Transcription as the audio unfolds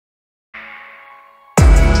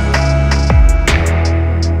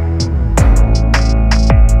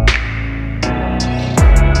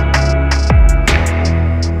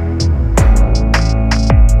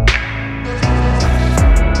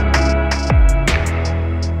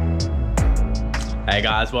Hey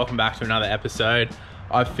guys, welcome back to another episode.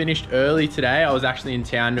 I've finished early today. I was actually in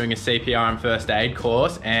town doing a CPR and first aid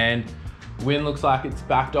course, and wind looks like it's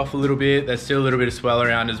backed off a little bit. There's still a little bit of swell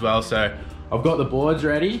around as well, so I've got the boards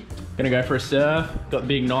ready. Gonna go for a surf. Got the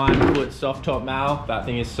big 9-foot soft top mal. That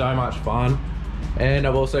thing is so much fun. And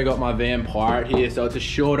I've also got my VM Pirate here, so it's a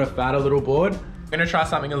shorter, fatter little board. I'm gonna try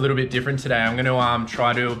something a little bit different today. I'm gonna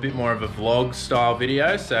try to do a bit more of a vlog style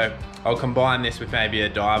video, so I'll combine this with maybe a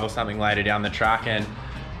dive or something later down the track and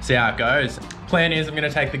see how it goes. Plan is I'm gonna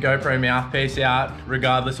take the GoPro mouthpiece out,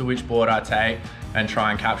 regardless of which board I take, and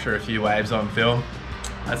try and capture a few waves on film.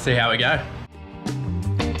 Let's see how we go.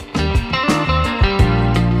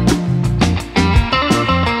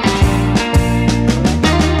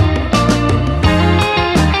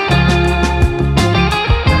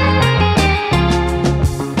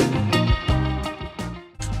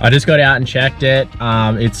 I just got out and checked it.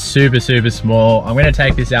 It's super small. I'm gonna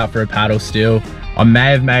take this out for a paddle still. I may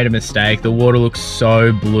have made a mistake. The water looks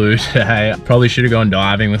so blue today. Probably should have gone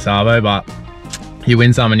diving with Savo, but you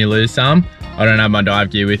win some and you lose some. I don't have my dive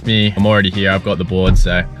gear with me. I'm already here, I've got the board,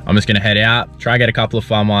 so I'm just gonna head out, try get a couple of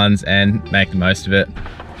fun ones and make the most of it.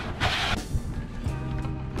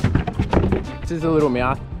 This is a little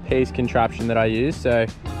mouthpiece contraption that I use, so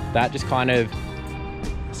that just kind of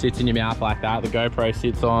sits in your mouth like that. The GoPro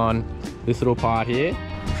sits on this little part here.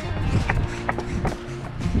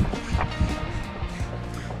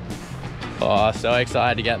 Oh, so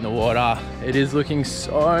excited to get in the water. It is looking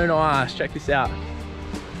so nice. Check this out.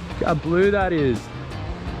 Look how blue that is.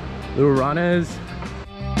 Little runners.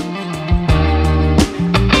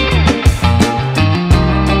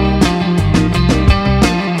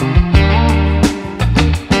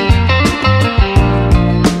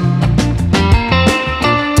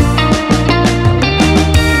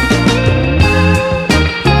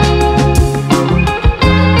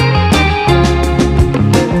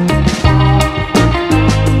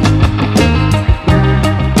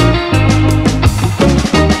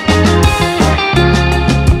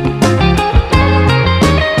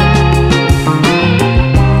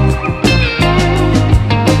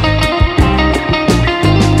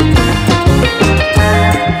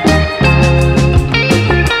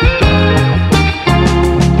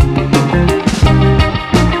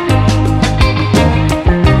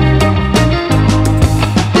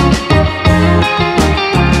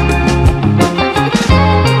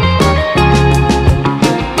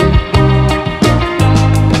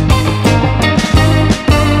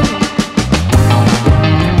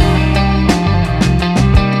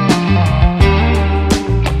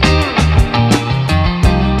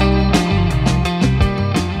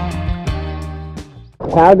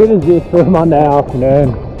 How good is this for a Monday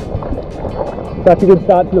afternoon? Such a good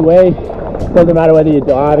start to the week. Doesn't matter whether you're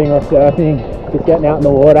diving or surfing, just getting out in the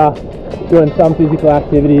water, doing some physical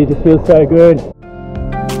activity, it just feels so good.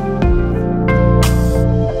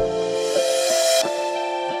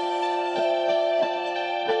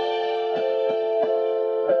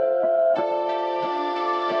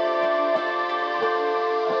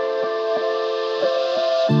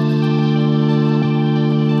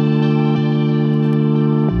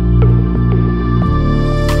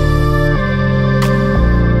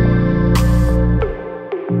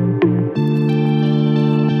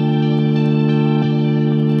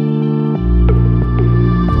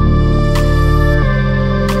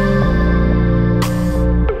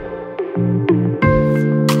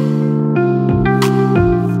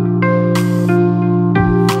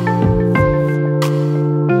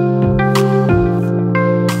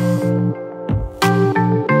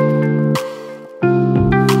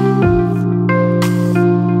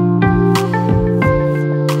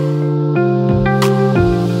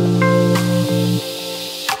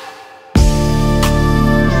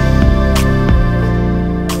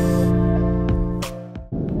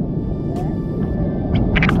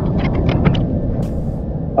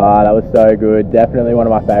 That was so good. Definitely one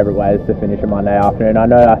of my favourite ways to finish a Monday afternoon. I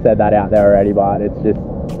know I said that out there already, but it's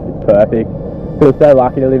perfect. Feel so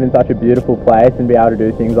lucky to live in such a beautiful place and be able to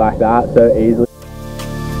do things like that so easily.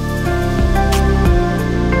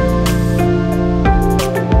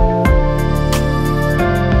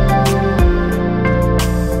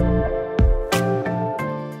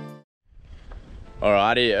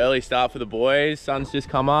 Alrighty, early start for the boys. Sun's just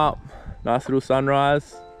come up. Nice little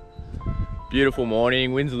sunrise. Beautiful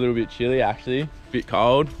morning. Wind's a little bit chilly actually. Bit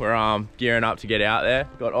cold. We're gearing up to get out there.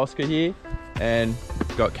 Got Oscar here and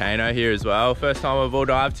got Kano here as well. First time we've all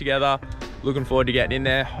dived together. Looking forward to getting in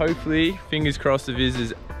there. Hopefully, fingers crossed, the viz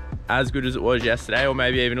is as good as it was yesterday, or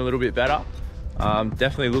maybe even a little bit better.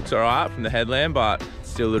 Definitely looks all right from the headland, but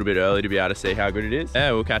still a little bit early to be able to see how good it is.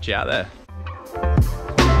 Yeah, we'll catch you out there.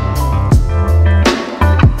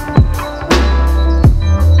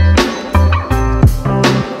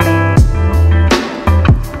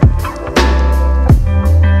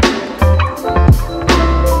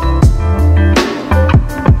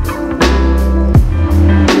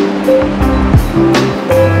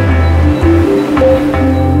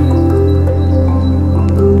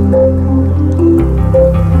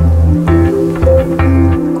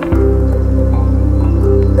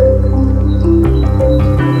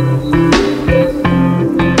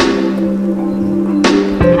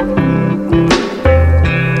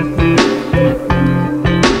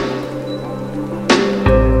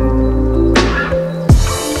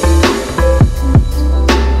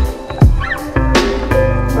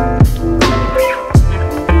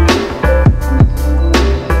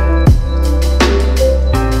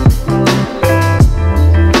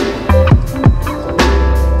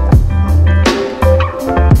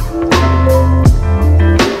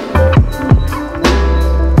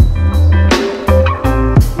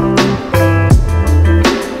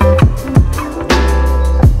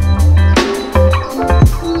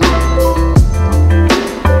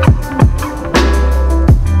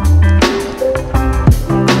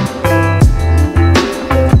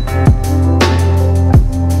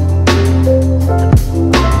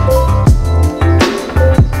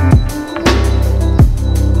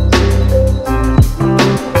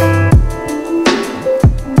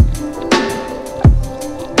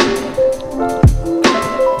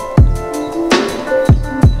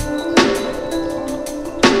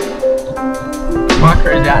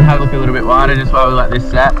 this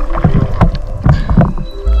set.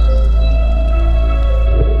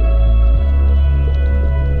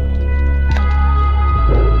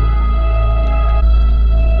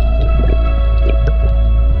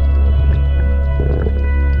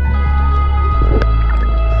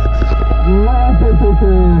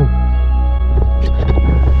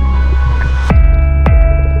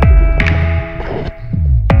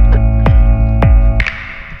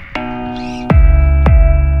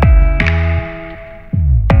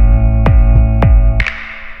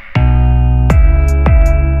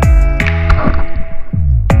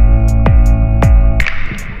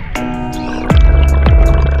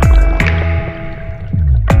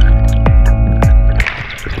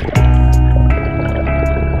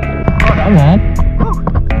 Man.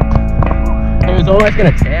 He was always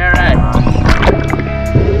gonna tear it.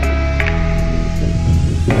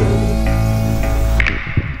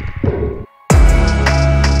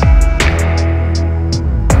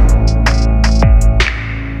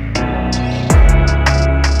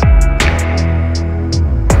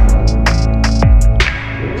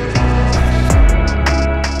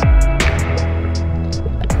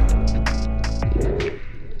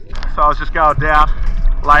 So I was just going down,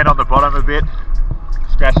 laying on the bottom a bit,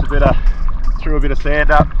 scratched a bit of, threw a bit of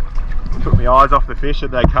sand up, took my eyes off the fish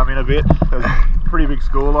and they come in a bit. There's a pretty big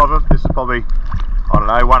school of them. This is probably, I don't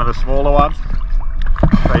know, one of the smaller ones.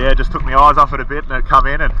 So yeah, just took my eyes off it a bit and it come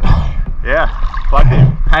in and yeah, plugged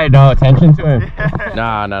him. Paid no attention to him.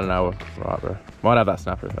 Yeah. No. Right, bro. Might have that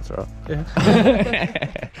snapper if that's alright.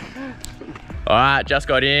 Yeah. Alright, just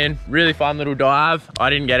got in. Really fun little dive.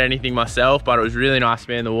 I didn't get anything myself, but it was really nice to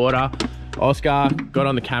be in the water. Oscar got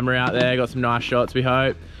on the camera out there, got some nice shots, we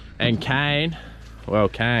hope. And Kane, well,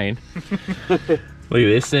 Kane, look at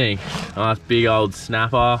this thing. Nice big old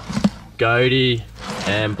snapper, goatee,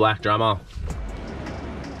 and black drummer.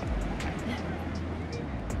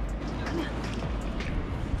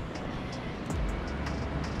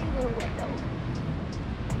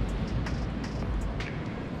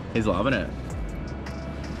 He's loving it.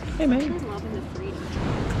 Hey, mate. I'm loving the freedom.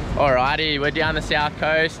 Alrighty, we're down the south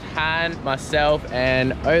coast. Han, myself,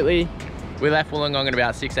 and Oatley. We left Wollongong at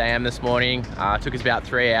about 6 AM this morning. Took us about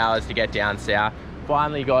 3 hours to get down south.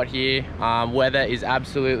 Finally got here. Weather is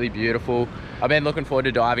absolutely beautiful. I've been looking forward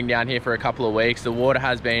to diving down here for a couple of weeks. The water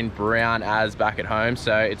has been brown as back at home,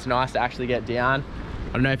 so it's nice to actually get down.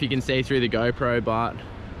 I don't know if you can see through the GoPro, but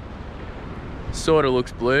sort of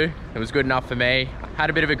looks blue. It was good enough for me. Had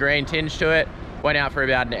a bit of a green tinge to it. Went out for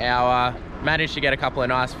about an hour. Managed to get a couple of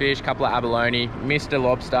nice fish, a couple of abalone, missed a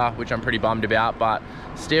lobster, which I'm pretty bummed about, but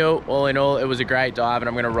still, all in all, it was a great dive and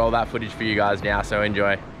I'm gonna roll that footage for you guys now, so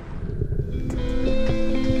enjoy.